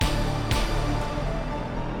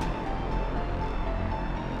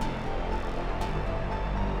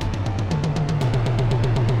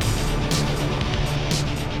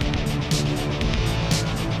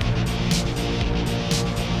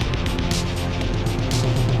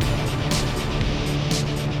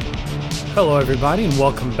Hello, everybody, and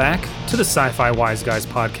welcome back to the Sci-Fi Wise Guys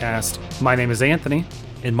podcast. My name is Anthony.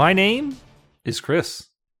 And my name is Chris.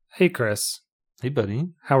 Hey, Chris. Hey, buddy.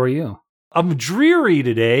 How are you? I'm dreary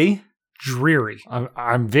today. Dreary.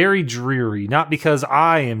 I'm very dreary. Not because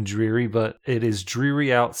I am dreary, but it is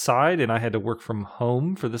dreary outside, and I had to work from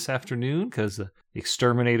home for this afternoon because the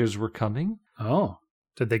exterminators were coming. Oh,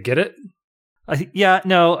 did they get it? We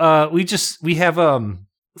have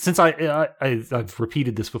since I've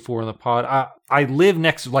repeated this before on the pod. I live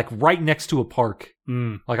right next to a park.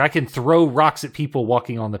 Like I can throw rocks at people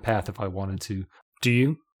walking on the path if I wanted to. Do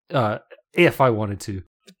you? If I wanted to.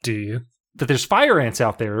 Do you? But there's fire ants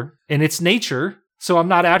out there, and it's nature, so I'm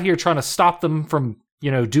not out here trying to stop them from,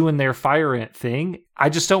 doing their fire ant thing. I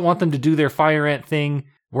just don't want them to do their fire ant thing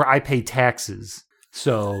where I pay taxes.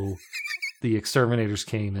 So the exterminators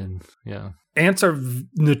came and, yeah. Ants are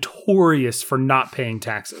notorious for not paying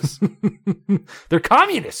taxes. They're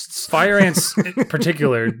communists. Fire ants, in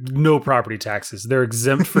particular, no property taxes. They're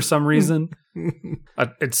exempt for some reason.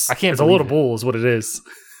 It's a little bull is what it is.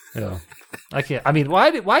 Yeah. I can't. I mean,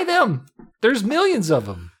 why them? There's millions of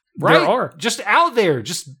them. Right? There are. Just out there,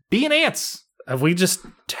 just being ants. Have we just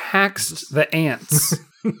taxed the ants?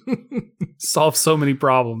 Solve so many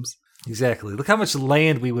problems. Exactly. Look how much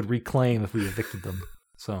land we would reclaim if we evicted them.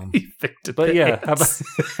 So, ants.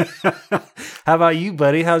 How about you,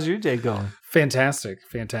 buddy? How's your day going? Fantastic.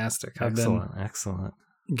 I've been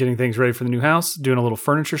getting things ready for the new house, doing a little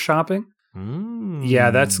furniture shopping.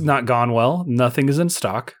 Yeah, that's not gone well. Nothing is in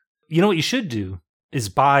stock. You know what you should do is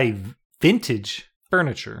buy vintage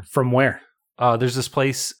furniture. From where? There's this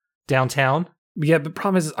place downtown. Yeah, but the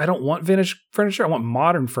problem is I don't want vintage furniture. I want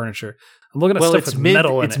modern furniture. I'm looking at stuff with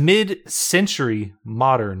metal in it. It's mid-century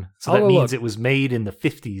modern, so that means it was made in the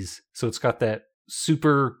 50s. So it's got that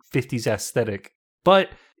super 50s aesthetic. But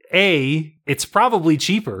A, it's probably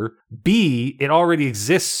cheaper. B, it already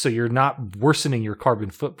exists, so you're not worsening your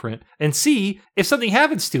carbon footprint. And C, if something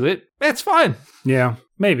happens to it, it's fine. Yeah,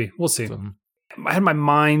 maybe. We'll see. I had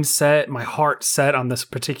my heart set on this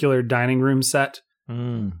particular dining room set.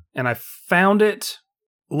 And I found it.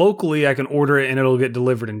 Locally, I can order it and it'll get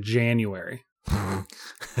delivered in January. I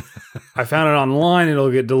found it online, it'll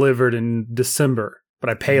get delivered in December. But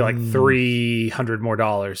I pay like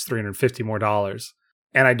 $350 more.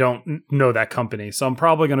 And I don't know that company. So I'm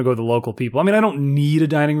probably going to go to the local people. I mean, I don't need a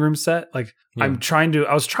dining room set. I was trying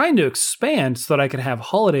to expand so that I could have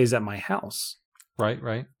holidays at my house. Right.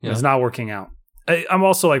 Yeah. It's not working out. I'm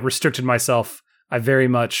also restricted myself. I very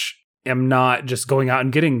much am not just going out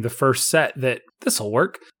and getting the first set that this will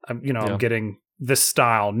work. I'm getting this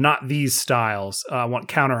style, not these styles. I want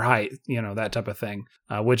counter height, that type of thing,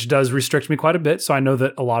 which does restrict me quite a bit. So I know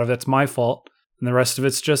that a lot of that's my fault. And the rest of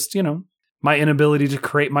it's just, my inability to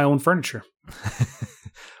create my own furniture.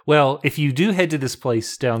 Well, if you do head to this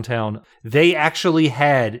place downtown, they actually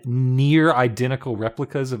had near identical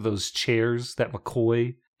replicas of those chairs that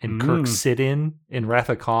McCoy and Kirk sit in Wrath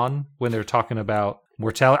of Khan when they're talking about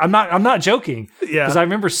mortality. I'm not joking. Yeah, because I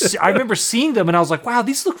remember seeing them and I was like, wow,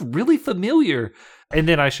 these look really familiar. And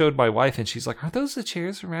then I showed my wife and she's like, are those the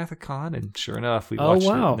chairs from Wrath of Khan? And sure enough, we watched it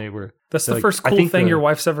and they were. That's the first cool thing your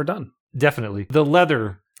wife's ever done. Definitely. The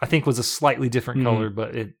leather, I think, was a slightly different color,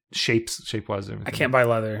 but it shape-wise everything. I can't buy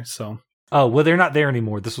leather, so. Oh, well, they're not there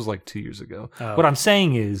anymore. This was like 2 years ago. Oh. What I'm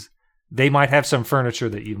saying is they might have some furniture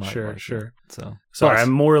that you might like. Sure. So sorry, I'm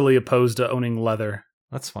morally opposed to owning leather.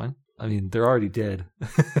 That's fine. I mean, they're already dead.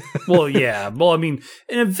 Well, yeah. Well, I mean,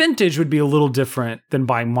 and a vintage would be a little different than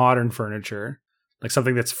buying modern furniture, like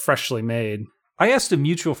something that's freshly made. I asked a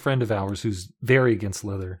mutual friend of ours who's very against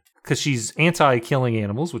leather because she's anti-killing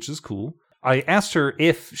animals, which is cool. I asked her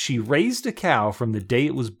if she raised a cow from the day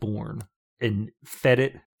it was born and fed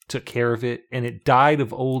it, took care of it, and it died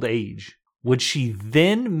of old age, would she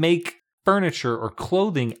then make furniture or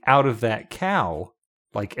clothing out of that cow,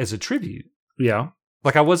 like as a tribute? Yeah.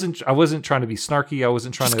 Like I wasn't trying to be snarky. I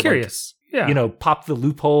wasn't trying just to curious. Pop the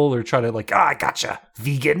loophole or try to I gotcha,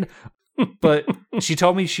 vegan. But she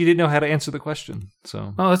told me she didn't know how to answer the question.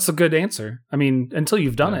 So that's a good answer. I mean, until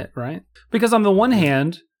you've done it, right? Because on the one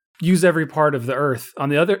hand, use every part of the earth. On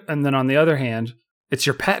the other hand, it's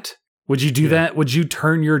your pet. Would you do that? Would you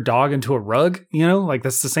turn your dog into a rug?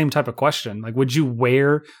 That's the same type of question. Would you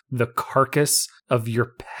wear the carcass of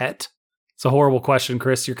your pet? It's a horrible question,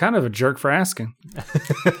 Chris. You're kind of a jerk for asking.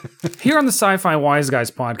 Here on the Sci-Fi Wise Guys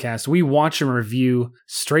podcast, we watch and review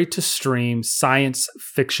straight-to-stream science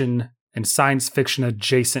fiction and science fiction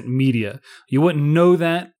adjacent media. You wouldn't know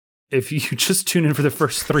that if you just tune in for the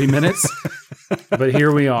first 3 minutes, but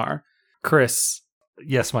here we are. Chris.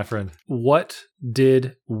 Yes, my friend. What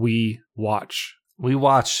did we watch? We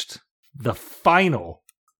watched the final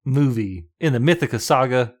movie in the Mythica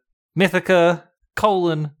saga, Mythica,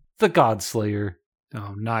 the Godslayer.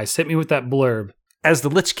 Oh, nice. Hit me with that blurb. As the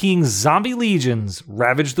Lich King's zombie legions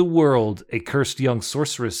ravage the world, a cursed young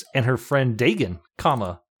sorceress and her friend Dagon,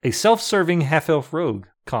 a self-serving half-elf rogue,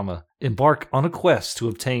 embark on a quest to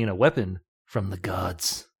obtain a weapon from the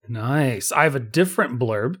gods. Nice. I have a different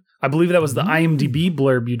blurb. I believe that was the IMDb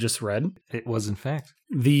blurb you just read. It was, in fact.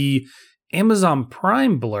 The Amazon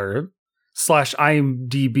Prime blurb /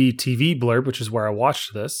 IMDb TV blurb, which is where I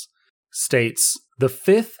watched this, states, the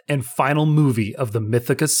fifth and final movie of the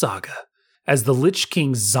Mythica saga. As the Lich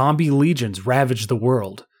King's zombie legions ravage the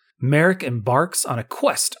world, Merrick embarks on a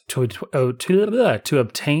quest to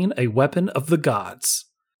obtain a weapon of the gods.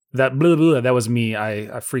 That was me. I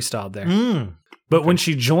freestyled there. But when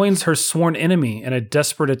she joins her sworn enemy in a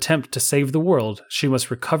desperate attempt to save the world, she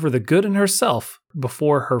must recover the good in herself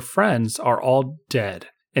before her friends are all dead,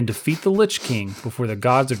 and defeat the Lich King before the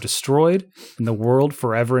gods are destroyed and the world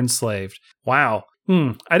forever enslaved. Wow.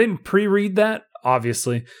 I didn't pre-read that,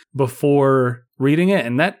 obviously, before reading it,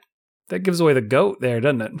 and that gives away the goat there,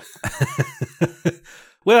 doesn't it?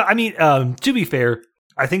 Well, I mean, to be fair,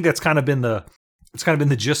 I think that's kind of been the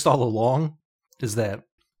gist all along, is that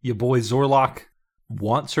your boy Zorlok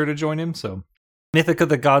wants her to join him. So Mythica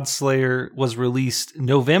the Godslayer was released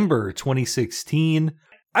November 2016.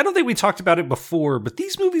 I don't think we talked about it before, but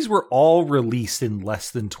these movies were all released in less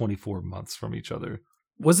than 24 months from each other.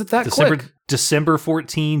 Was it that quick? December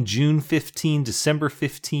 14, June 15, December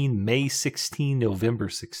 15, May 16, November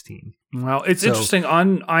 16. Well, it's interesting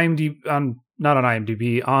on not on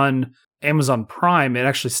IMDb, on Amazon Prime, it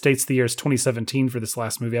actually states the year is 2017 for this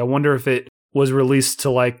last movie. I wonder if it was released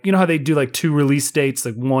to, like, you know how they do like two release dates,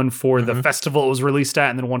 like one for the festival it was released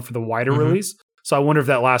at and then one for the wider release. So I wonder if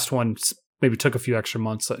that last one maybe took a few extra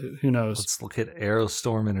months. Who knows? Let's look at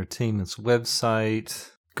Aerostorm Entertainment's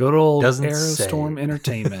website. Good old Aerostorm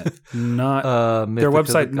Entertainment. Not their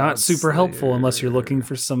website, not super helpful unless you're looking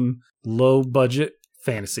for some low budget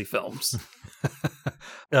fantasy films.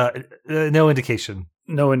 No indication.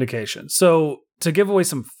 No indication. So to give away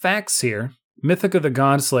some facts here, Mythica the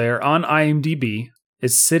Godslayer on IMDb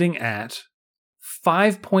is sitting at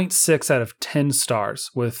 5.6 out of 10 stars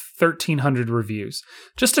with 1,300 reviews.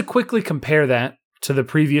 Just to quickly compare that to the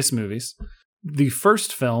previous movies, the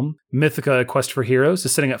first film, Mythica: A Quest for Heroes,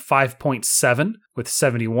 is sitting at 5.7 with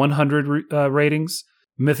 7,100 ratings.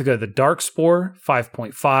 Mythica the Darkspore,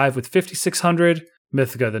 5.5 with 5,600.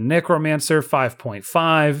 Mythica the Necromancer,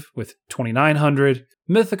 5.5 with 2,900.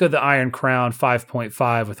 Mythica the Iron Crown,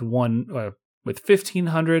 5.5 with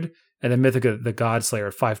 1,500. And then Mythica the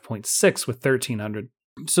Godslayer, 5.6 with 1,300.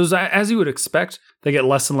 So as you would expect, they get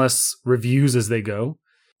less and less reviews as they go.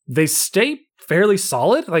 They stay fairly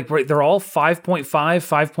solid. Like, right, they're all 5.5,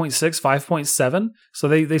 5.6, 5.7. So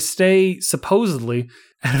they stay supposedly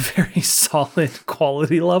at a very solid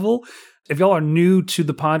quality level. If y'all are new to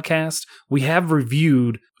the podcast, we have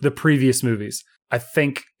reviewed the previous movies. I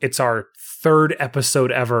think it's our third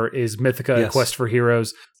episode ever is Mythica: A Quest for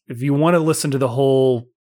Heroes. If you want to listen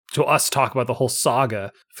to us talk about the whole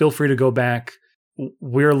saga, feel free to go back.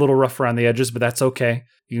 We're a little rough around the edges, but that's okay.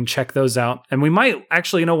 You can check those out. And we might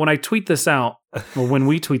actually, when I tweet this out, or when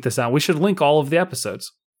we tweet this out, we should link all of the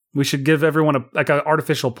episodes. We should give everyone an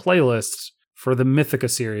artificial playlist for the Mythica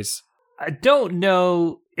series. I don't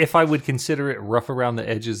know if I would consider it rough around the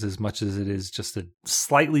edges as much as it is just a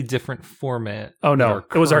slightly different format. Oh no,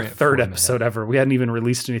 it was our third episode ever. We hadn't even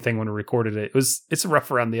released anything when we recorded it. It's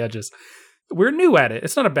rough around the edges. We're new at it.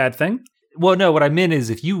 It's not a bad thing. Well, no, what I meant is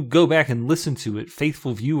if you go back and listen to it,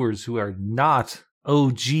 faithful viewers who are not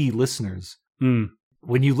OG listeners,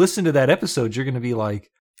 when you listen to that episode, you're going to be like,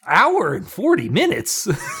 hour and 40 minutes.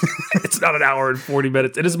 It's not an hour and 40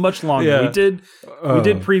 minutes. It is much longer. Yeah. We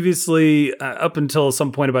did previously, up until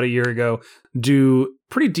some point about a year ago, do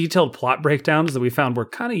pretty detailed plot breakdowns that we found were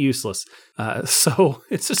kind of useless. So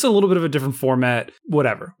it's just a little bit of a different format.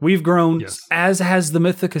 Whatever. We've grown, as has the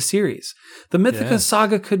Mythica series. The Mythica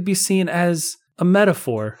saga could be seen as a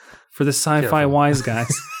metaphor for the sci-fi wise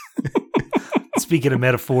guys. Speaking of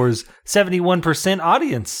metaphors, 71%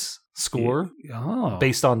 audience score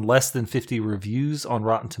based on less than 50 reviews on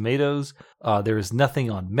Rotten Tomatoes. There is nothing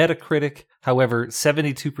on Metacritic. However,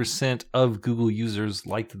 72% of Google users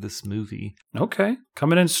liked this movie. Okay,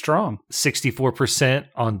 coming in strong. 64%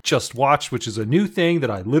 on Just Watch, which is a new thing that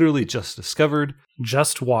I literally just discovered.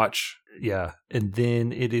 Just Watch. Yeah, and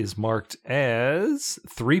then it is marked as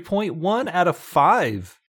 3.1 out of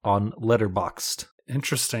 5 on Letterboxd.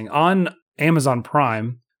 Interesting. On Amazon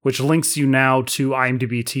Prime, which links you now to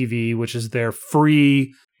IMDb TV, which is their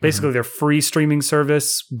free Basically, their free streaming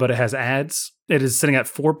service, but it has ads. It is sitting at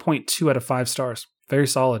 4.2 out of 5 stars. Very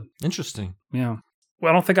solid. Interesting. Yeah. Well,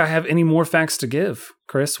 I don't think I have any more facts to give,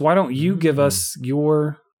 Chris. Why don't you give us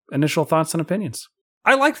your initial thoughts and opinions?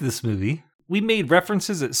 I liked this movie. We made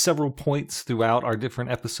references at several points throughout our different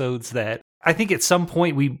episodes that I think at some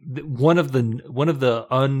point one of the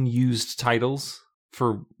unused titles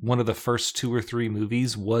for one of the first 2 or 3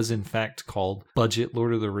 movies was in fact called Budget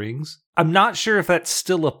Lord of the Rings. I'm not sure if that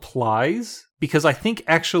still applies because I think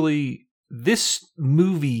actually this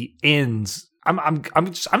movie ends. I'm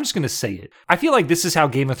just going to say it. I feel like this is how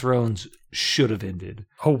Game of Thrones should have ended.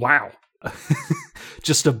 Oh wow.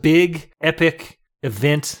 Just a big epic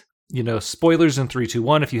event. Spoilers in 3, 2,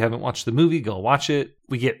 1. If you haven't watched the movie, go watch it.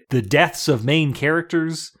 We get the deaths of main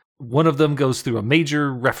characters. One of them goes through a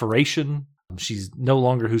major reformation. She's no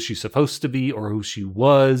longer who she's supposed to be or who she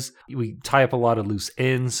was. We tie up a lot of loose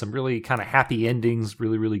ends, some really kind of happy endings,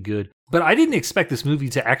 really, really good. But I didn't expect this movie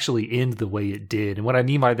to actually end the way it did. And what I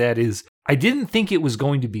mean by that is I didn't think it was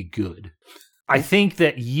going to be good. I think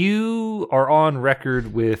that you are on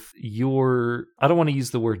record with your, I don't want to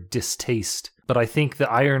use the word distaste, but I think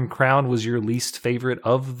the Iron Crown was your least favorite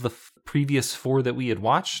of the previous 4 that we had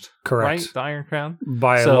watched. Correct. Right? The Iron Crown?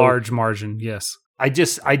 By a large margin, yes. I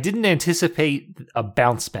didn't anticipate a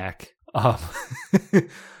bounce back.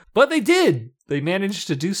 But they did. They managed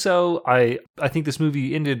to do so. I think this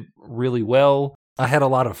movie ended really well. I had a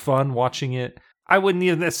lot of fun watching it. I wouldn't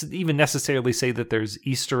even necessarily say that there's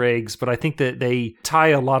Easter eggs, but I think that they tie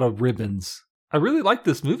a lot of ribbons. I really liked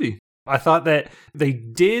this movie. I thought that they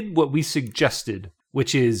did what we suggested,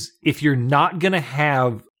 which is if you're not going to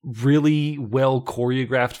have really well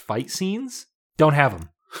choreographed fight scenes, don't have them.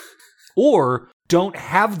 Or don't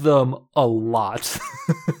have them a lot.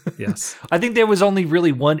 Yes. I think there was only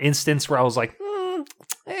really one instance where I was like,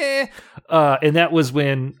 and that was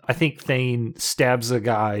when I think Thane stabs a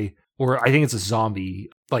guy, or I think it's a zombie.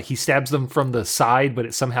 Like he stabs them from the side, but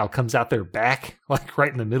it somehow comes out their back, like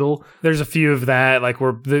right in the middle. There's a few of that, like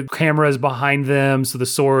where the camera is behind them, so the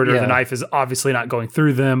sword or the knife is obviously not going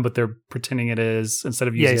through them, but they're pretending it is instead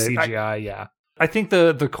of using CGI. I think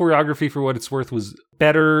the choreography, for what it's worth, was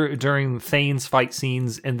better during Thane's fight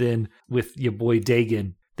scenes, and then with your boy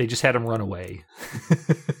Dagon, they just had him run away.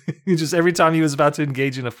 Just every time he was about to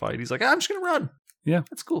engage in a fight, he's like, I'm just going to run. Yeah.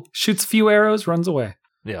 That's cool. Shoots a few arrows, runs away.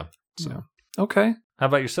 Yeah. So, okay. How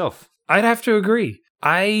about yourself? I'd have to agree.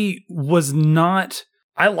 I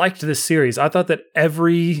liked this series. I thought that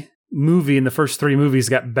every movie in the first 3 movies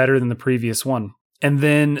got better than the previous one. And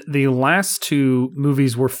then the last 2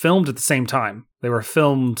 movies were filmed at the same time. They were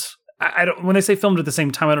filmed. When they say filmed at the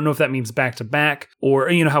same time, I don't know if that means back to back,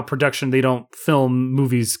 or how production, they don't film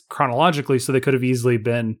movies chronologically, so they could have easily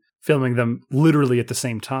been filming them literally at the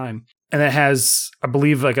same time. And it has, I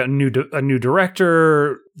believe, like a new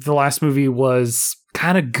director. The last movie was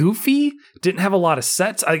kind of goofy. Didn't have a lot of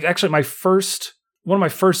sets. One of my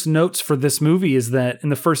first notes for this movie is that in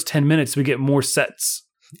the first 10 minutes we get more sets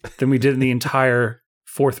than we did in the entire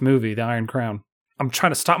 4th movie, The Iron Crown. I'm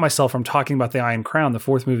trying to stop myself from talking about The Iron Crown, the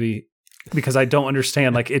 4th movie, because I don't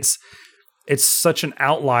understand. Like it's such an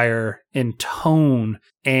outlier in tone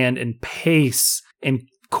and in pace and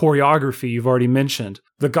choreography. You've already mentioned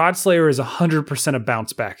the Godslayer is 100% a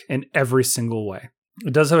bounce back in every single way.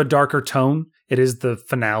 It does have a darker tone. It is the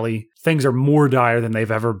finale. Things are more dire than they've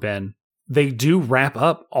ever been. They do wrap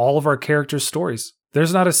up all of our characters' stories.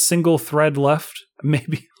 There's not a single thread left.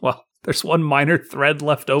 Maybe, there's one minor thread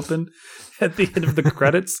left open at the end of the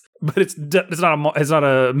credits, but it's not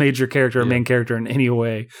a major character or main character in any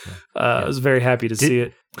way. I was very happy to see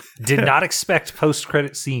it. Did not expect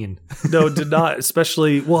post-credit scene. No, did not.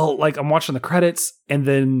 Especially, I'm watching the credits and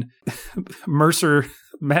then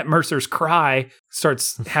Matt Mercer's cry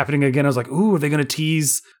starts happening again. I was like, ooh, are they going to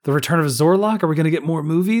tease the return of Zorlok? Are we going to get more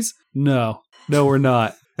movies? No, we're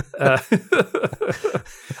not. I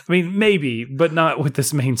mean, maybe, but not with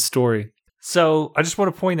this main story. So I just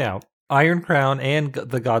want to point out, Iron Crown and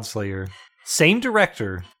The Godslayer, same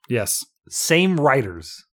director. Yes. Same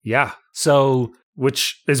writers. Yeah. So,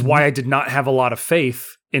 which is why I did not have a lot of faith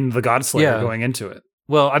in The Godslayer going into it.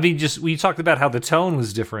 Well, I mean, we talked about how the tone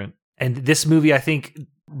was different. And this movie, I think,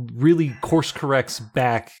 really course corrects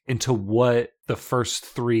back into what the first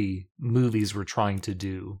 3 movies were trying to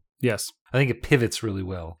do. Yes. I think it pivots really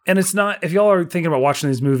well. And it's not, if y'all are thinking about watching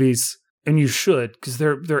these movies, and you should, because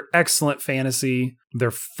they're excellent fantasy,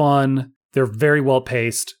 they're fun, they're very well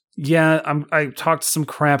paced. Yeah, I talked some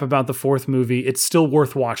crap about the 4th movie. It's still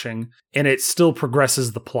worth watching, and it still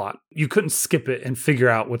progresses the plot. You couldn't skip it and figure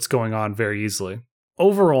out what's going on very easily.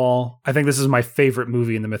 Overall, I think this is my favorite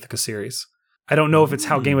movie in the Mythica series. I don't know if it's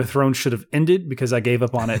how Game of Thrones should have ended because I gave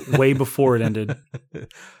up on it way before it ended.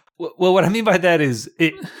 Well, what I mean by that is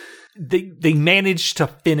they managed to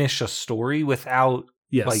finish a story without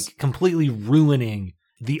like completely ruining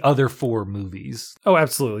the other 4 movies. Oh,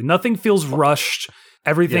 absolutely. Nothing feels rushed.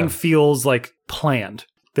 Everything feels like planned.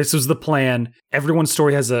 This was the plan. Everyone's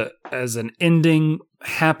story has an ending,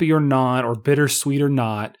 happy or not, or bittersweet or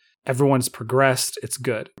not. Everyone's progressed. It's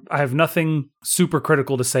good. I have nothing super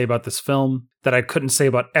critical to say about this film that I couldn't say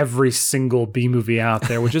about every single B movie out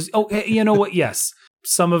there, which is, you know what? Yes.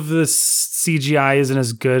 Some of the CGI isn't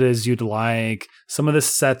as good as you'd like. Some of the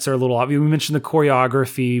sets are a little obvious. We mentioned the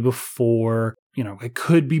choreography before. You know, it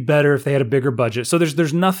could be better if they had a bigger budget. So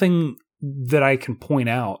there's nothing that I can point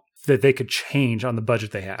out that they could change on the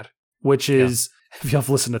budget they had, which is, if you've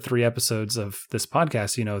listened to 3 episodes of this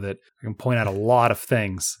podcast, you know that I can point out a lot of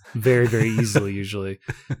things very, very easily, usually.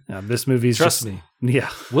 This movie's Trust me. Yeah.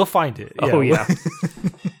 We'll find it. Yeah. Oh, yeah.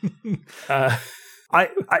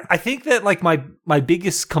 I think that like my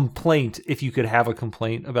biggest complaint, if you could have a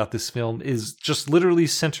complaint about this film, is just literally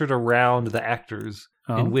centered around the actors,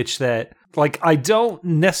 in which that like I don't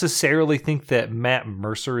necessarily think that Matt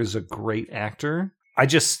Mercer is a great actor.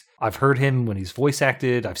 I've heard him when he's voice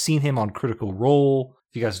acted. I've seen him on Critical Role.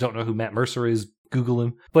 If you guys don't know who Matt Mercer is, Google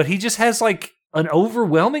him. But he just has like an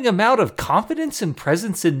overwhelming amount of confidence and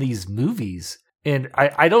presence in these movies. And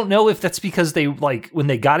I don't know if that's because they, like, when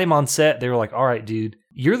they got him on set, they were like, all right, dude,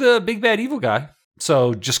 you're the big bad evil guy.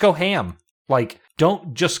 So just go ham. Like,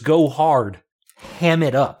 don't just go hard. Ham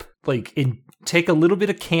it up. Like, and take a little bit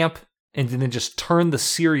of camp and then just turn the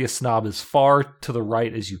serious knob as far to the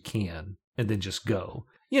right as you can. And then just go.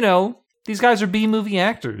 You know, these guys are B-movie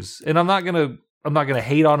actors. And I'm not gonna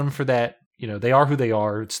hate on them for that. You know, they are who they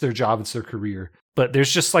are. It's their job. It's their career. But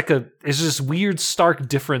there's just like there's this weird stark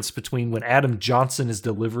difference between when Adam Johnson is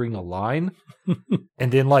delivering a line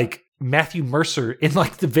and then like Matthew Mercer in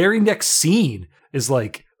like the very next scene is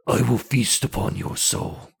like, I will feast upon your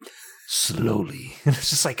soul slowly. And it's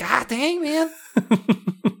just like, God dang, man.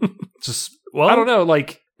 Just, well, I don't know.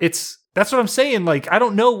 Like that's what I'm saying. Like, I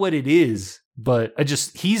don't know what it is, but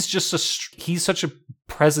he's such a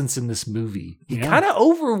presence in this movie. He kind of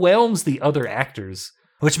overwhelms the other actors.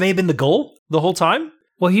 Which may have been the goal the whole time.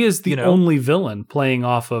 Well, he is the only villain playing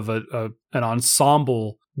off of an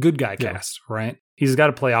ensemble good guy cast, right? He's got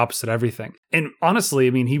to play opposite everything. And honestly,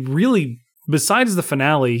 I mean, he really, besides the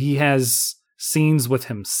finale, he has scenes with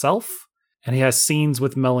himself and he has scenes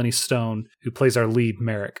with Melanie Stone, who plays our lead,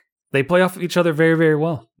 Merrick. They play off of each other very, very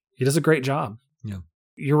well. He does a great job. Yeah.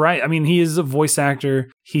 You're right. I mean, he is a voice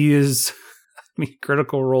actor. He is...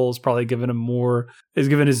 Critical Role has probably given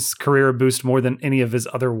given his career a boost more than any of his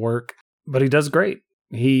other work, but he does great.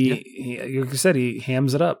 He like you said, he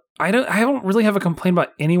hams it up. I don't really have a complaint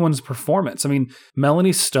about anyone's performance. I mean,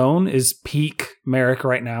 Melanie Stone is peak Merrick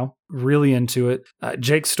right now, really into it.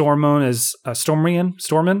 Jake Storman as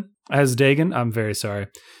Storman as Dagon. I'm very sorry.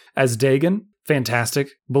 As Dagon, fantastic,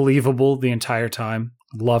 believable the entire time.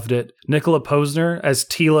 Loved it. Nicola Posner as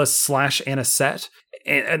Tila / Anisette.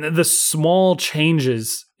 And the small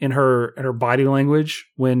changes in her body language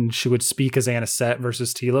when she would speak as Anisette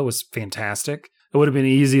versus Tila was fantastic. It would have been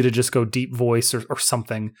easy to just go deep voice or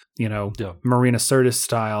something, you know, Marina Sirtis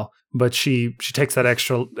style. But she takes that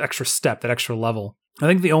extra step, that extra level. I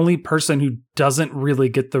think the only person who doesn't really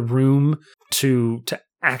get the room to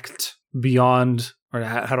act beyond, or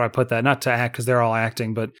how do I put that? Not to act because they're all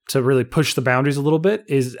acting, but to really push the boundaries a little bit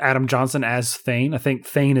is Adam Johnson as Thane. I think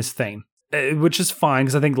Thane is Thane. Which is fine,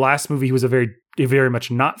 because I think last movie he was a very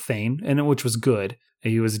much not Thane, and which was good.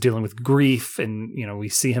 He was dealing with grief, and you know we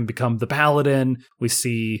see him become the paladin. We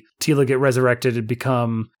see Tila get resurrected and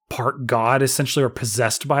become part god, essentially, or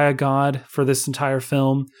possessed by a god for this entire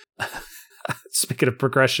film. Speaking of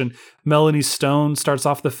progression, Melanie Stone starts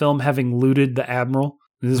off the film having looted the Admiral.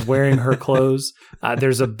 Is wearing her clothes.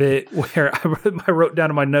 There's a bit where I wrote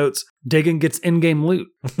down in my notes, Dagon gets in-game loot.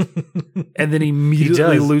 And then he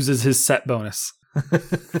immediately loses his set bonus.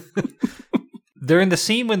 They're in the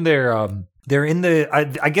scene when they're in the,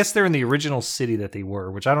 I guess they're in the original city that they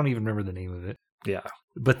were, which I don't even remember the name of it. Yeah.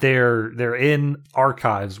 But they're in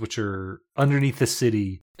archives, which are underneath the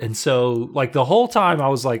city. And so like the whole time I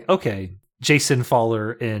was like, okay, Jason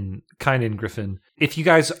Fowler and Kynan Griffin, if you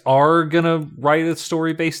guys are going to write a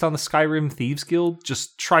story based on the Skyrim Thieves Guild,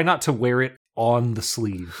 just try not to wear it on the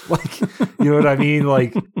sleeve. Like, you know what I mean?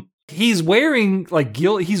 Like, he's wearing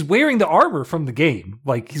the armor from the game.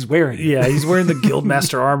 Like, he's wearing it. Yeah, he's wearing the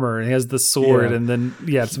Guildmaster armor and he has the sword. Yeah. And then,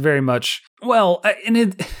 it's very much, well,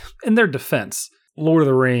 in their defense, Lord of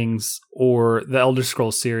the Rings or the Elder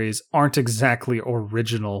Scrolls series aren't exactly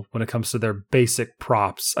original when it comes to their basic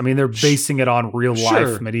props. I mean, they're basing it on real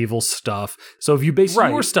life medieval stuff. So if you base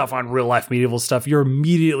your stuff on real life medieval stuff, you're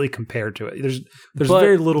immediately compared to it. There's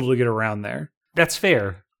very little to get around there. That's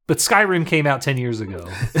fair. But Skyrim came out 10 years ago.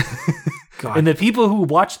 And the people who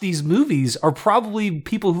watch these movies are probably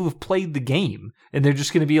people who have played the game. And they're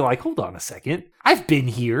just going to be like, hold on a second. I've been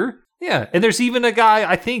here. Yeah. And there's even a guy,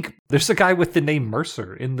 I think, there's a guy with the name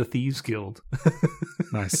Mercer in the Thieves Guild.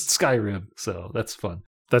 Nice. Skyrim. So that's fun.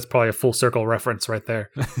 That's probably a full circle reference right there.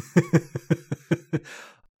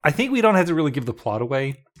 I think we don't have to really give the plot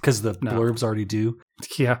away because the blurbs already do.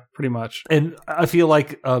 Yeah, pretty much. And I feel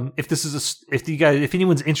like if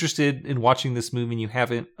anyone's interested in watching this movie and you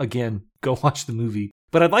haven't, again, go watch the movie.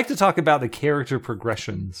 But I'd like to talk about the character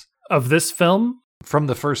progressions of this film from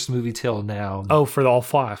the first movie till now. Oh, for all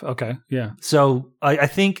 5. Okay, yeah. So I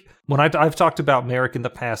think when I've talked about Merrick in the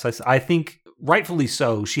past, I think rightfully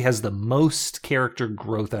so, she has the most character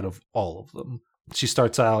growth out of all of them. She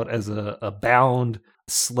starts out as a bound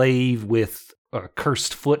slave with a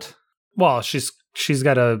cursed foot. Well, she's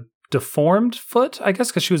got a deformed foot, I guess,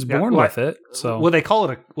 because she was born with it. So they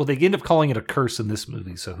end up calling it a curse in this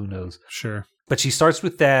movie. So who knows? Sure. But she starts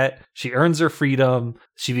with that. She earns her freedom.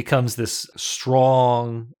 She becomes this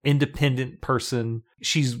strong, independent person.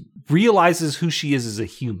 She realizes who she is as a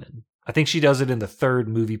human. I think she does it in the third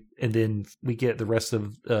movie, and then we get the rest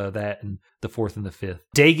of that in the fourth and the fifth.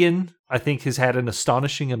 Dagon, I think, has had an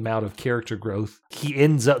astonishing amount of character growth. He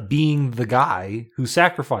ends up being the guy who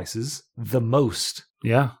sacrifices the most.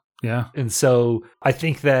 Yeah, yeah. And so I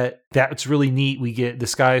think that's really neat. We get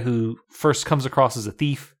this guy who first comes across as a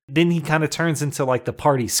thief. Then he kind of turns into like the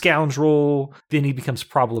party scoundrel. Then he becomes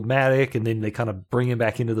problematic, and then they kind of bring him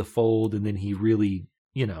back into the fold, and then he really,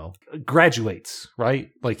 graduates, right?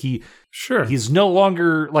 Like he's no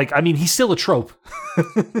longer like, I mean, he's still a trope,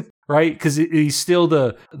 right? Because he's still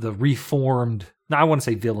the reformed, now I want to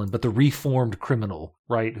say villain, but the reformed criminal,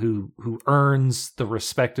 right? Who earns the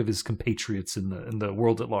respect of his compatriots in the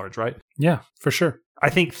world at large, right? Yeah, for sure. I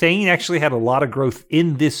think Thane actually had a lot of growth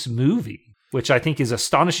in this movie, which I think is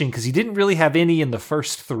astonishing because he didn't really have any in the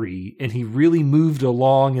first 3, and he really moved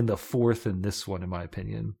along in the fourth and this one, in my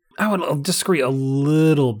opinion. I would disagree a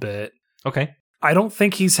little bit. Okay. I don't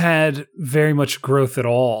think he's had very much growth at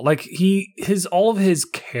all. Like all of his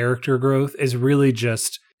character growth is really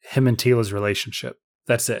just him and Tila's relationship.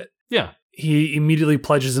 That's it. Yeah. He immediately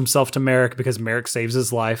pledges himself to Merrick because Merrick saves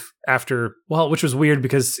his life which was weird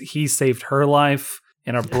because he saved her life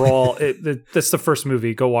in a brawl. That's the first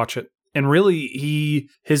movie. Go watch it. And really,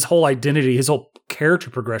 his whole identity, his whole character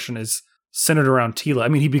progression is centered around Tila. I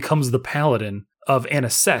mean, he becomes the paladin of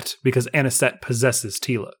Anisette because Anisette possesses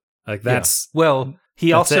Tila. Like that's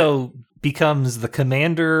he also becomes the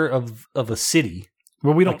commander of a city.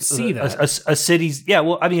 Well, we don't see that. A city's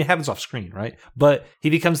it happens off screen, right? But he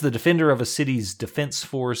becomes the defender of a city's defense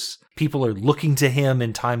force. People are looking to him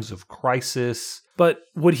in times of crisis. But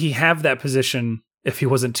would he have that position if he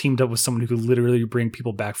wasn't teamed up with someone who could literally bring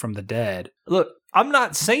people back from the dead? Look, I'm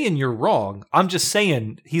not saying you're wrong. I'm just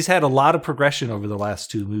saying he's had a lot of progression over the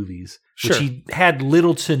last 2 movies, which he had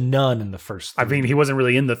little to none in the first 3. I mean, he wasn't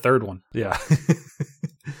really in the third one. Yeah.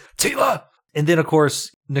 Tila! And then, of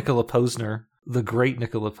course, Nicola Posner, the great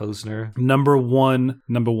Nicola Posner. Number one.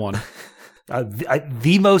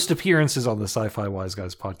 The most appearances on the Sci-Fi Wise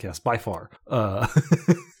Guys podcast, by far.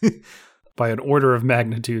 By an order of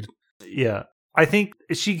magnitude. Yeah. I think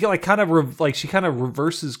she kind of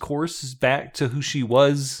reverses course back to who she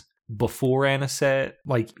was before Anisette.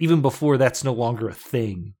 Like even before that's no longer a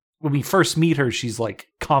thing. When we first meet her, she's like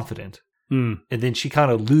confident, and then she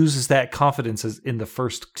kind of loses that confidence in the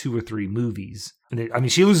first 2 or 3 movies. And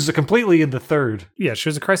she loses it completely in the third. Yeah, she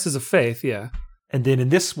was a crisis of faith. Yeah, and then in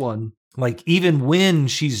this one, like even when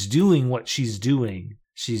she's doing what she's doing,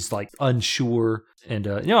 she's like unsure. And,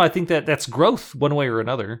 I think that's growth one way or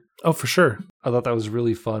another. Oh, for sure. I thought that was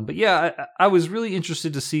really fun. But yeah, I was really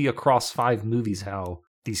interested to see across 5 movies how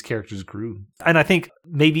these characters grew. And I think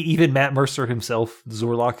maybe even Matt Mercer himself,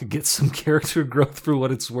 Zorlok, could get some character growth for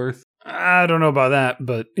what it's worth. I don't know about that,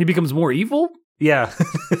 but he becomes more evil? Yeah.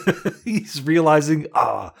 He's realizing,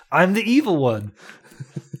 I'm the evil one.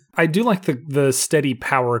 I do like the steady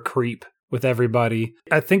power creep with everybody.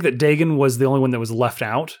 I think that Dagon was the only one that was left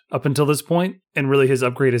out up until this point, and really his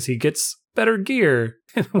upgrade is he gets better gear,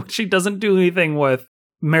 which he doesn't do anything with.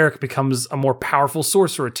 Merrick becomes a more powerful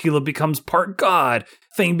sorcerer. Tila becomes part god.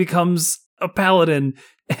 Thane becomes a paladin,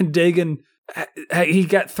 and Dagon, he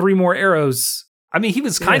got 3 more arrows. I mean, he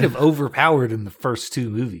was kind of overpowered in the first two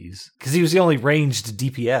movies because he was the only ranged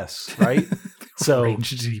DPS, right? So,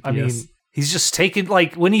 Ranged DPS. I mean, he's just taking,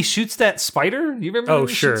 like, when he shoots that spider, you remember when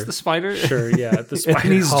he shoots the spider? Sure, yeah. The spider.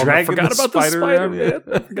 And he's dragging the spider around. Yeah,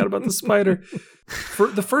 I forgot about the spider. For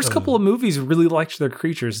the first couple of movies really liked their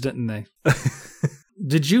creatures, didn't they?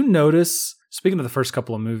 Did you notice, speaking of the first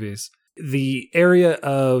couple of movies, the area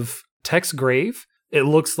of Tech's grave? It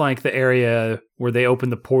looks like the area where they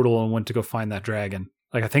opened the portal and went to go find that dragon.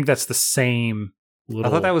 Like, I think that's the same little I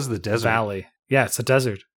thought that was the desert. Valley. Yeah, it's a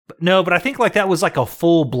desert. But I think like that was like a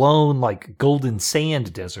full-blown like golden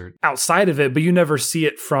sand desert. Outside of it, but you never see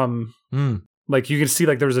it from... Like, you can see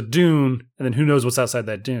like there's a dune, and then who knows what's outside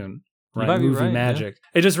that dune. Right, movie magic.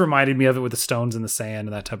 Yeah. It just reminded me of it with the stones in the sand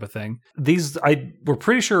and that type of thing. We're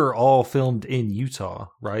pretty sure are all filmed in Utah,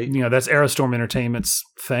 right? You know, that's Aerostorm Entertainment's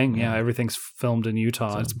thing. Yeah, everything's filmed in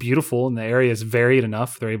Utah. It's beautiful, and the area is varied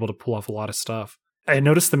enough. They're able to pull off a lot of stuff. I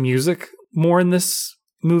noticed the music more in this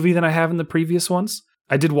movie than I have in the previous ones.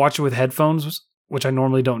 I did watch it with headphones, which I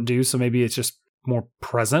normally don't do, so maybe it's just more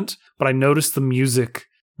present. But I noticed the music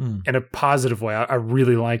in a positive way. I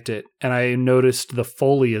really liked it. And I noticed the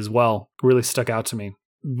Foley as well. Really stuck out to me.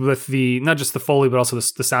 With not just the Foley, but also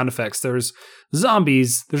the sound effects. There's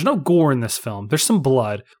zombies. There's no gore in this film. There's some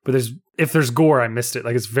blood. But if there's gore, I missed it.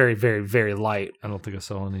 Like, it's very, very, very light. I don't think I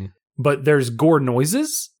saw any. But there's gore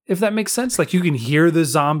noises, if that makes sense. Like, you can hear the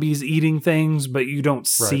zombies eating things, but you don't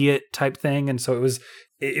see it type thing. And so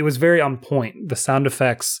it was very on point. The sound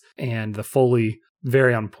effects and the Foley,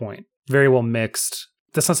 very on point. Very well mixed.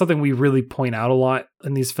 That's not something we really point out a lot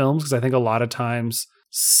in these films, because I think a lot of times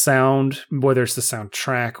sound, whether it's the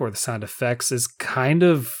soundtrack or the sound effects, is kind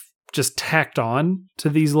of just tacked on to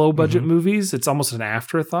these low budget movies. It's almost an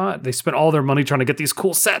afterthought. They spent all their money trying to get these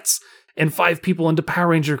cool sets and 5 people into Power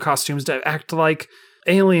Ranger costumes to act like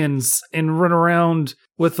aliens and run around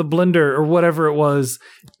with a blender or whatever it was,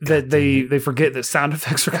 that they forget that sound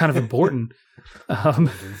effects are kind of important.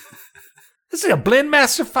 This is a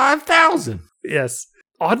Blendmaster 5000. Yes.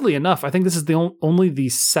 Oddly enough, I think this is only the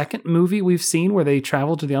second movie we've seen where they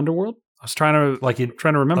travel to the underworld. I was trying to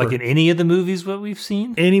remember. Like in any of the movies what we've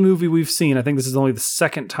seen? Any movie we've seen, I think this is only the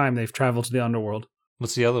second time they've traveled to the underworld.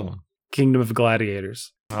 What's the other one? Kingdom of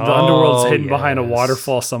Gladiators. The underworld's hidden behind a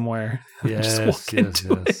waterfall somewhere. Yes, just walk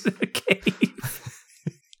into it in a cave.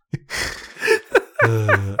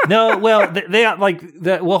 No, well, they like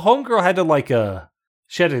that. Well, Homegirl had to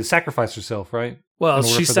she had to sacrifice herself, right? Well,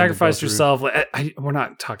 she sacrificed herself. We're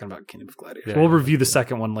not talking about Kingdom of Gladiators. We'll review the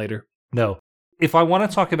second one later. No. If I want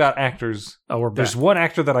to talk about actors, there's one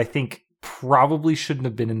actor that I think probably shouldn't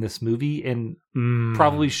have been in this movie and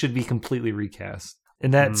probably should be completely recast.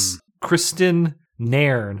 And that's Kristen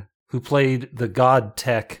Nairn, who played the god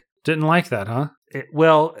Tech. Didn't like that, huh?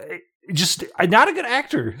 Just not a good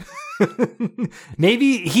actor.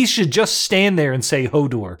 Maybe he should just stand there and say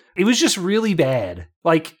Hodor. It was just really bad.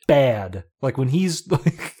 Like, bad. Like, when he's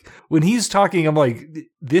talking, I'm like,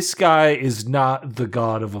 this guy is not the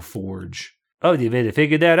god of a forge. Oh, you made it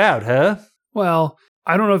figure that out, huh? Well,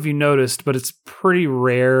 I don't know if you noticed, but it's pretty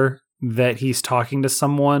rare that he's talking to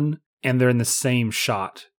someone and they're in the same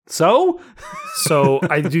shot. So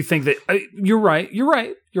I do think that you're right.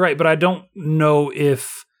 But I don't know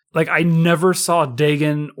if, like, I never saw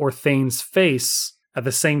Dagon or Thane's face at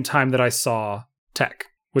the same time that I saw Tech,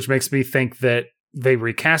 which makes me think that they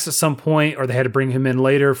recast at some point, or they had to bring him in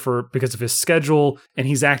later because of his schedule, and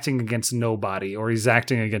he's acting against nobody, or he's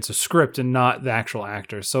acting against a script and not the actual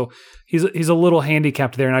actor. So he's a little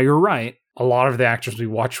handicapped there. Now, you're right. A lot of the actors we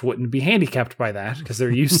watch wouldn't be handicapped by that because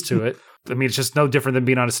they're used to it. I mean, it's just no different than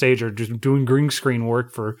being on a stage or just doing green screen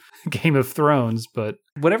work for Game of Thrones. But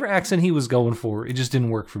whatever accent he was going for, it just didn't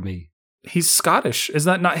work for me. He's Scottish. Is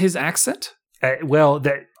that not his accent?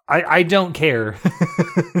 I don't care.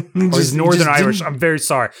 He's Northern Irish. I'm very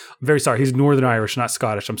sorry. He's Northern Irish, not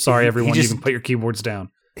Scottish. I'm sorry, everyone. You can put your keyboards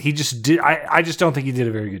down. He just did. I just don't think he did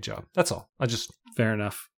a very good job. That's all. Fair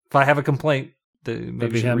enough. If I have a complaint,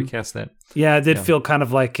 maybe should recast that. Yeah, it did feel kind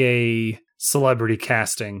of like a celebrity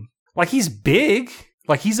casting. Like, he's big.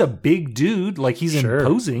 Like, he's a big dude. Like, he's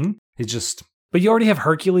imposing. It's just... But you already have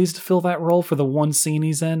Hercules to fill that role for the one scene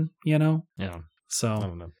he's in, you know? Yeah. So, I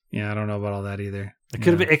don't know. Yeah, I don't know about all that either. It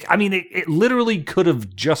could have been... I mean, it literally could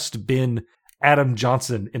have just been Adam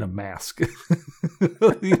Johnson in a mask.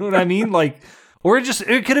 You know what I mean? Like... Or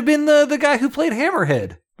it could have been the guy who played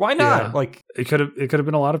Hammerhead. Why not? Yeah. Like, it could have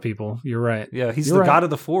been a lot of people. You're right. Yeah, he's the god of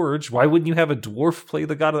the forge. Why wouldn't you have a dwarf play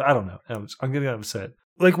the god of... I don't know. I'm getting upset.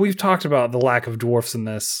 Like, we've talked about the lack of dwarfs in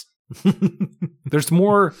this. There's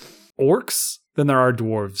more orcs than there are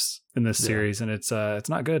dwarves in this series, and it's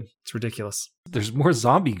not good. It's ridiculous. There's more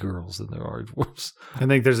zombie girls than there are dwarves. I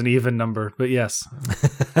think there's an even number, but yes.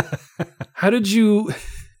 How did you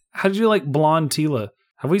like blonde Tila?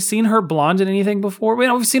 Have we seen her blonde in anything before?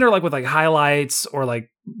 We've seen her like with like highlights or like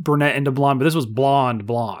brunette into blonde, but this was blonde.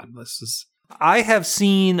 This is. I have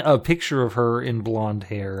seen a picture of her in blonde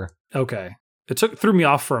hair. Okay. It threw me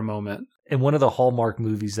off for a moment. In one of the Hallmark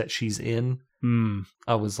movies that she's in,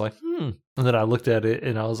 I was like, And then I looked at it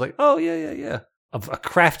and I was like, oh, yeah. A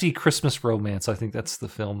Crafty Christmas Romance. I think that's the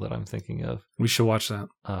film that I'm thinking of. We should watch that.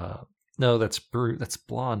 No, that's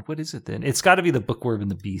blonde. What is it then? It's got to be The Bookworm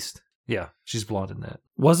and the Beast. Yeah, she's blonde in that.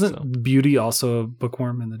 Wasn't Beauty also a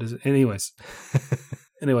bookworm in the Disney? Anyways,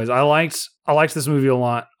 I liked this movie a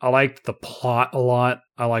lot. I liked the plot a lot.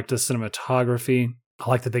 I liked the cinematography. I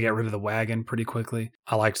liked that they got rid of the wagon pretty quickly.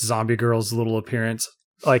 I liked Zombie Girl's little appearance.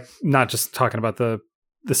 Like, not just talking about the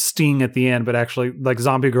sting at the end, but actually, like,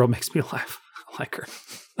 Zombie Girl makes me laugh. I like her.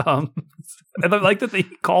 And I like that they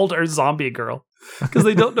called her Zombie Girl because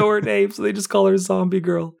they don't know her name, so they just call her Zombie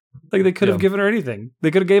Girl. Like, they could have given her anything.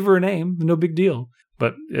 They could have gave her a name. No big deal.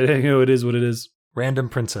 But, it is what it is. Random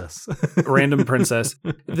princess. Random princess.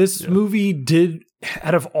 This movie did,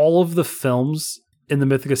 out of all of the films in the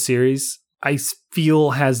Mythica series, I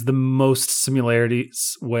feel has the most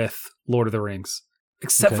similarities with Lord of the Rings.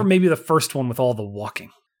 Except for maybe the first one with all the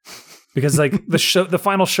walking. Because, like, the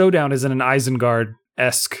final showdown is in an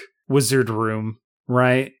Isengard-esque wizard room.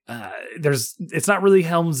 Right? It's not really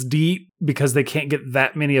Helm's Deep because they can't get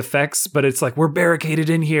that many effects, but it's like we're barricaded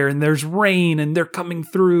in here and there's rain and they're coming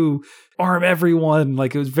through, arm everyone.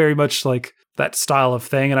 Like, it was very much like that style of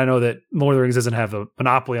thing. And I know that Lord of the Rings doesn't have a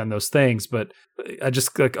monopoly on those things, but I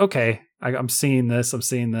just like, okay, I'm seeing this.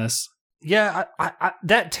 Yeah, I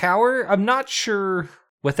that tower, I'm not sure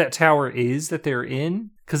what that tower is that they're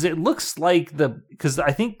in, because it looks like because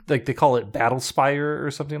I think like they call it Battle Spire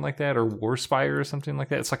or something like that, or War Spire or something like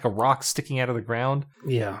that. It's like a rock sticking out of the ground.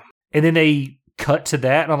 Yeah. And then they cut to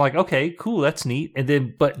that, and I'm like, okay, cool, that's neat. And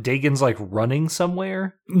then, but Dagon's like running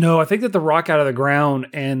somewhere. No, I think that the rock out of the ground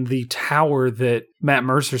and the tower that Matt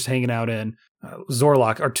Mercer's hanging out in,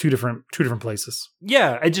 Zorlok, are two different places.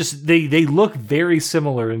 Yeah, they look very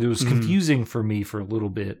similar, and it was confusing for me for a little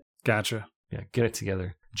bit. Gotcha. Yeah, get it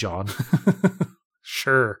together, John.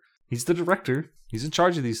 Sure. He's the director. He's in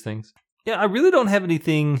charge of these things. Yeah, I really don't have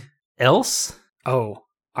anything else. Oh,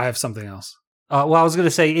 I have something else. Well, I was going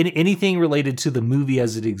to say anything related to the movie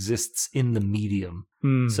as it exists in the medium.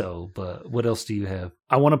 So, but what else do you have?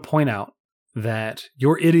 I want to point out that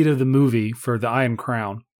your idiot of the movie for the Iron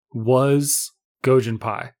Crown was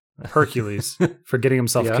Gojinpai, Hercules, for getting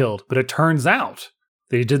himself killed. But it turns out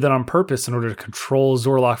that he did that on purpose in order to control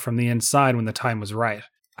Zorlok from the inside when the time was right.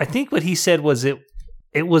 I think what he said was it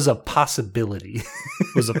was a possibility.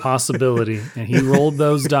 It was a possibility, and he rolled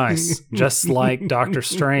those dice just like Doctor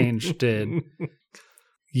Strange did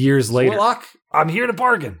years later. Zorlok, I'm here to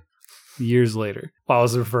bargain. Years later. Well, I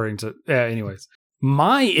was referring to... anyways.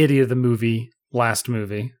 My idiot of the last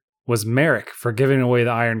movie, was Merrick for giving away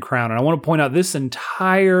the Iron Crown. And I want to point out this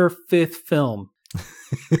entire fifth film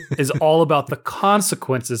is all about the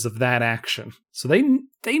consequences of that action. So they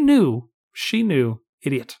knew, she knew,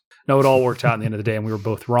 idiot. No, it all worked out in the end of the day and we were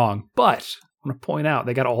both wrong. But I want to point out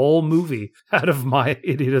they got a whole movie out of my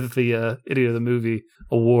idiot of the movie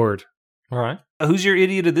award. All right. Who's your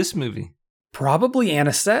idiot of this movie? Probably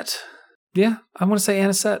Anisette. Yeah, I want to say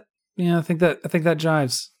Anisette. Yeah, I think that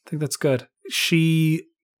jives. I think that's good. She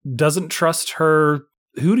doesn't trust her.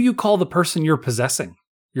 Who do you call the person you're possessing?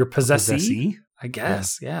 Your possessee? I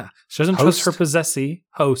guess. Yeah. She doesn't trust her possessee.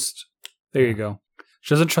 Host. There you go.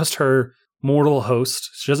 She doesn't trust her mortal host.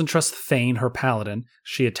 She doesn't trust Thane, her paladin.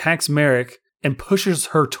 She attacks Merrick and pushes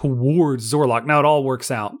her towards Zorlok. Now it all works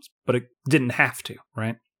out, but it didn't have to,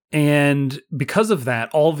 right? And because of that,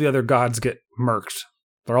 all of the other gods get murked.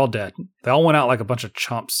 They're all dead. They all went out like a bunch of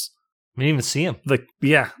chumps. We didn't even see them. Like,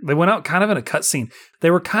 yeah, they went out kind of in a cutscene.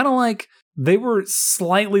 They were kind of like, they were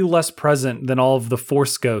slightly less present than all of the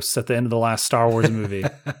Force ghosts at the end of the last Star Wars movie.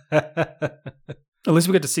 At least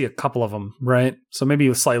we get to see a couple of them, right? So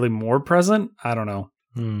maybe slightly more present? I don't know.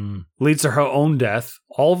 Leads to her own death.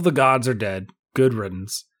 All of the gods are dead. Good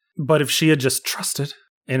riddance. But if she had just trusted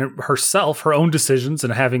in herself, her own decisions,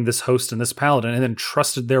 and having this host and this paladin, and then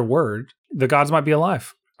trusted their word, the gods might be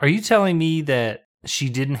alive. Are you telling me that she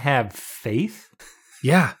didn't have faith?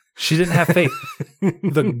 Yeah, she didn't have faith.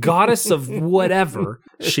 The goddess of whatever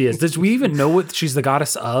she is. Did we even know what she's the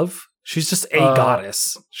goddess of? She's just a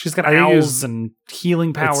goddess. She's got owls and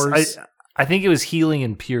healing powers. I think it was healing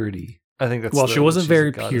and purity. I think that's she wasn't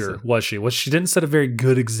very pure, was she? She didn't set a very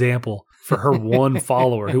good example for her one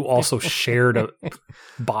follower who also shared a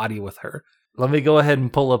body with her. Let me go ahead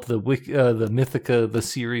and pull up the Mythica, the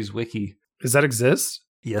series wiki. Does that exist?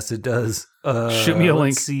 Yes, it does. Shoot me a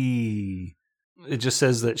link. Let's see. It just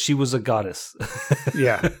says that she was a goddess.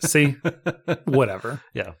 Yeah. See? Whatever.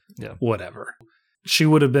 Yeah. Whatever. She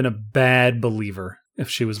would have been a bad believer if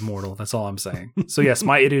she was mortal. That's all I'm saying. So yes,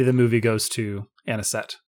 my idiot of the movie goes to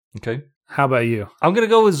Anisette. Okay. How about you? I'm going to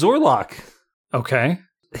go with Zorlok. Okay.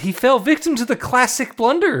 He fell victim to the classic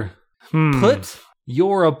blunder. Put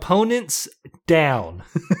your opponents down.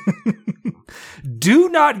 Do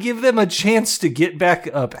not give them a chance to get back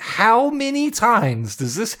up. How many times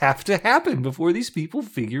does this have to happen before these people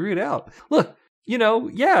figure it out? Look,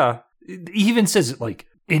 it even says it like,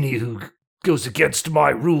 any who goes against my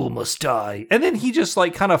rule must die. And then he just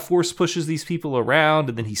like kind of force pushes these people around,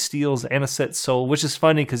 and then he steals Anisette's soul, which is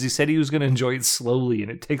funny because he said he was going to enjoy it slowly,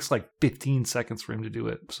 and it takes like 15 seconds for him to do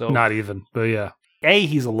it. So not even, but yeah.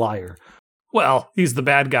 He's a liar. Well, he's the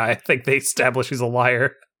bad guy. I think they establish he's a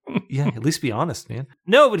liar. Yeah, at least be honest, man.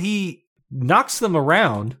 No, but he knocks them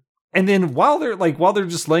around, and then while they're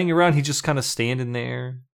just laying around, he's just kind of standing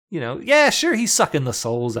there. Yeah, sure, he's sucking the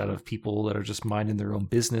souls out of people that are just minding their own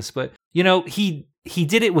business, but he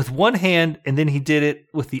did it with one hand, and then he did it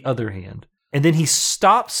with the other hand. And then he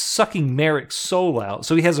stops sucking Merrick's soul out,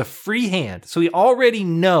 so he has a free hand. So we already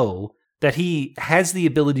know that he has the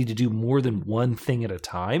ability to do more than one thing at a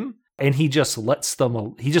time, and he just lets them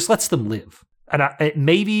live. And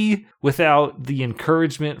maybe without the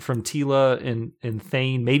encouragement from Tila and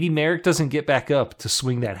Thane, maybe Merrick doesn't get back up to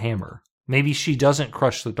swing that hammer. Maybe she doesn't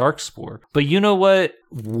crush the Darkspore. But you know what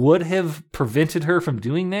would have prevented her from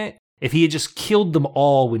doing that? If he had just killed them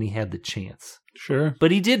all when he had the chance. Sure.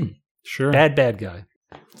 But he didn't. Sure. Bad guy.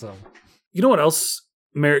 So, you know what else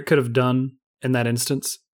Merrick could have done in that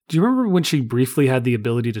instance? Do you remember when she briefly had the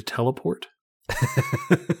ability to teleport?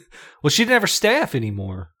 Well, she didn't have her staff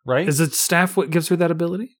anymore, right? Is it staff what gives her that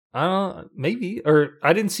ability? Maybe. Or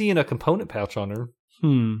I didn't see in a component pouch on her.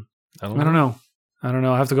 I don't know.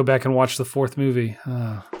 I have to go back and watch the fourth movie.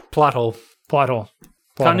 Plot hole.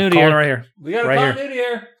 Continuity here. Right here. We got a continuity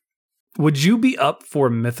here. Would you be up for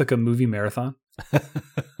a Mythica movie marathon?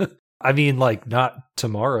 I mean, like, not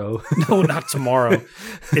tomorrow. No, not tomorrow.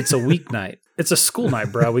 It's a weeknight. It's a school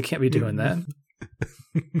night, bro. We can't be doing that.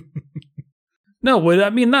 No, I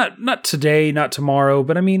mean, not today, not tomorrow,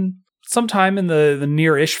 but I mean, sometime in the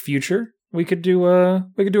near-ish future, we could do a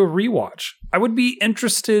rewatch. I would be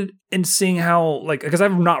interested in seeing how, because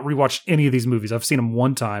I've not rewatched any of these movies. I've seen them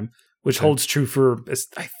one time, which holds true for,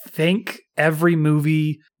 I think, every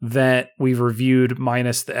movie that we've reviewed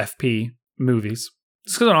minus the FP movies.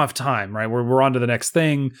 It's because I don't have time, right? We're on to the next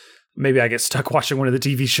thing. Maybe I get stuck watching one of the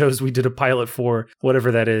TV shows we did a pilot for, whatever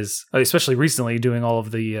that is, especially recently doing all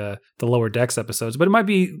of the Lower Decks episodes. But it might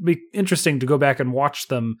be interesting to go back and watch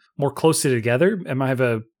them more closely together. And might have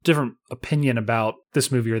a different opinion about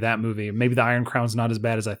this movie or that movie. Maybe the Iron Crown's not as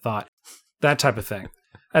bad as I thought. That type of thing.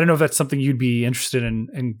 I don't know if that's something you'd be interested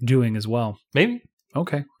in doing as well. Maybe.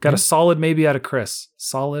 Okay. Got a solid maybe out of Chris.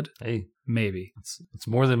 Solid? Hey. Maybe. It's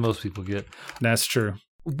more than most people get. That's true.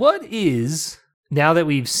 What is... Now that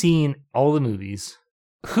we've seen all the movies,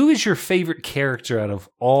 who is your favorite character out of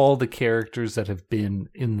all the characters that have been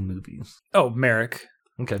in the movies? Oh, Merrick.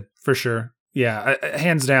 Okay. For sure. Yeah,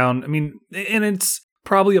 hands down. I mean, and it's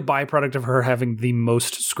probably a byproduct of her having the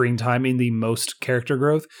most screen time and the most character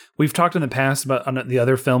growth. We've talked in the past about the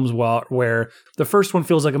other films where the first one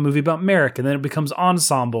feels like a movie about Merrick, and then it becomes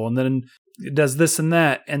ensemble, and then it does this and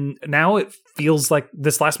that. And now it feels like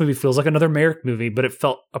this last movie feels like another Merrick movie, but it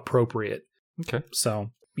felt appropriate. Okay.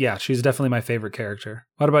 So, yeah, she's definitely my favorite character.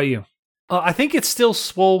 What about you? I think it's still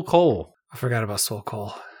Swole Cole. I forgot about Swole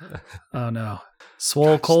Cole. Oh, no.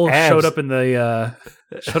 Swole Cole showed up in the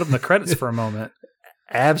credits for a moment.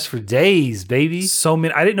 Abs for days, baby. So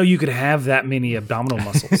many. I didn't know you could have that many abdominal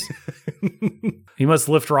muscles. He must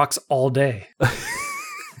lift rocks all day.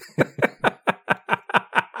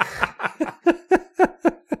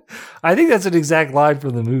 I think that's an exact line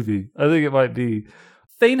from the movie. I think it might be.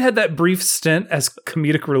 Thane had that brief stint as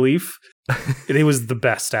comedic relief, and he was the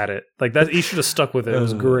best at it. Like that, he should have stuck with it. It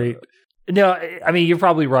was great. No, I mean, you're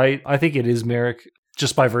probably right. I think it is Merrick,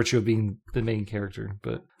 just by virtue of being the main character.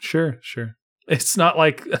 But sure. It's not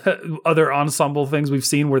like other ensemble things we've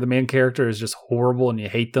seen where the main character is just horrible and you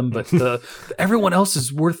hate them, but everyone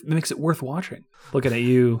else makes it worth watching. Looking at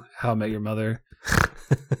you, How I Met Your Mother.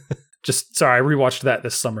 Sorry, I rewatched that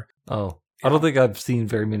this summer. Oh, I don't think I've seen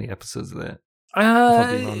very many episodes of that. If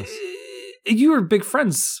I'm being honest. You were a big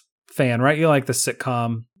Friends fan, right? You like the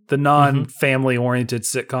sitcom, the non-family oriented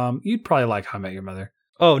sitcom. You'd probably like How I Met Your Mother.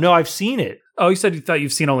 Oh, no, I've seen it. Oh, you said you thought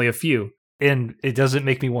you've seen only a few. And it doesn't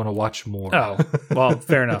make me want to watch more. Oh, well,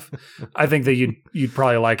 fair enough. I think that you'd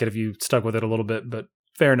probably like it if you stuck with it a little bit, but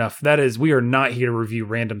fair enough. We are not here to review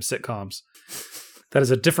random sitcoms. That is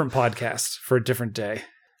a different podcast for a different day.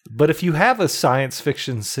 But if you have a science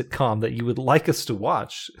fiction sitcom that you would like us to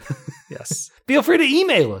watch, yes, feel free to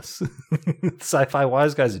email us.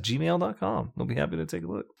 sci-fi-wiseguys@gmail.com. We'll be happy to take a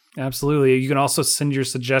look. Absolutely. You can also send your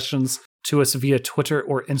suggestions to us via Twitter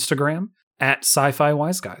or Instagram at Sci-Fi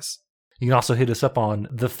Wise Guys. You can also hit us up on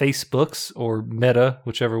the Facebooks or Meta,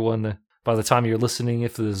 whichever one. By the time you're listening,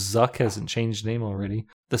 if the Zuck hasn't changed name already,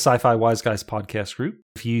 the Sci-Fi Wise Guys podcast group.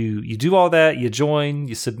 If you do all that, you join,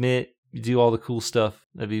 you submit, you do all the cool stuff.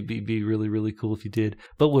 That'd be really, really cool if you did.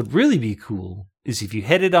 But what would really be cool is if you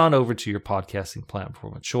headed on over to your podcasting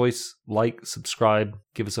platform of choice, like, subscribe,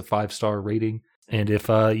 give us a 5-star rating. And if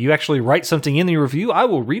you actually write something in the review, I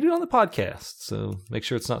will read it on the podcast. So make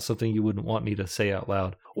sure it's not something you wouldn't want me to say out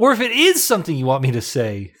loud. Or if it is something you want me to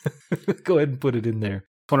say, go ahead and put it in there.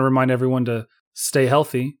 I want to remind everyone to stay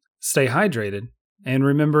healthy, stay hydrated, and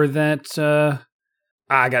remember that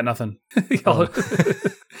I got nothing. Y'all,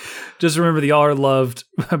 just remember that y'all are loved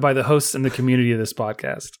by the hosts and the community of this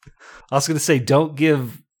podcast. I was going to say, don't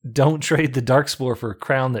trade the Darkspore for a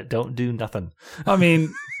crown that don't do nothing. I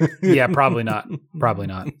mean, yeah, probably not. Probably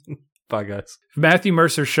not. Bye, guys. If Matthew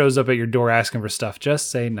Mercer shows up at your door asking for stuff, just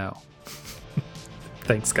say no.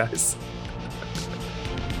 Thanks, guys.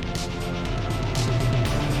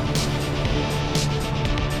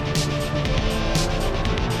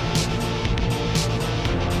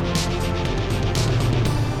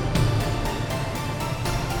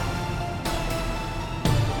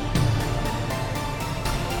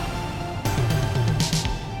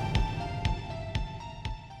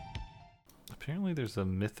 Apparently there's a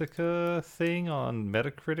Mythica thing on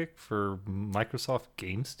Metacritic for Microsoft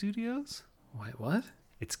Game Studios. Wait, what?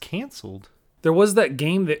 It's canceled. There was that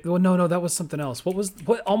game that... Oh, no, that was something else.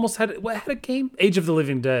 What had a game? Age of the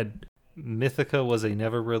Living Dead. Mythica was a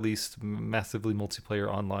never-released, massively multiplayer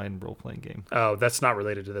online role-playing game. Oh, that's not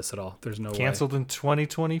related to this at all. There's no canceled way. in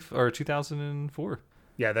 2020 or 2004.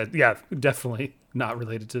 Yeah, definitely not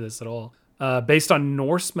related to this at all. Based on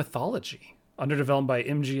Norse mythology. Underdeveloped by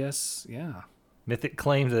MGS, yeah. Mythic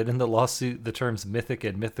claimed that in the lawsuit, the terms Mythic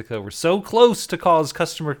and Mythica were so close to cause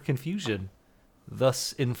customer confusion,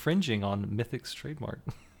 thus infringing on Mythic's trademark.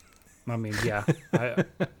 I mean, yeah, I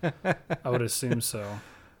would assume so.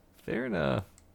 Fair enough.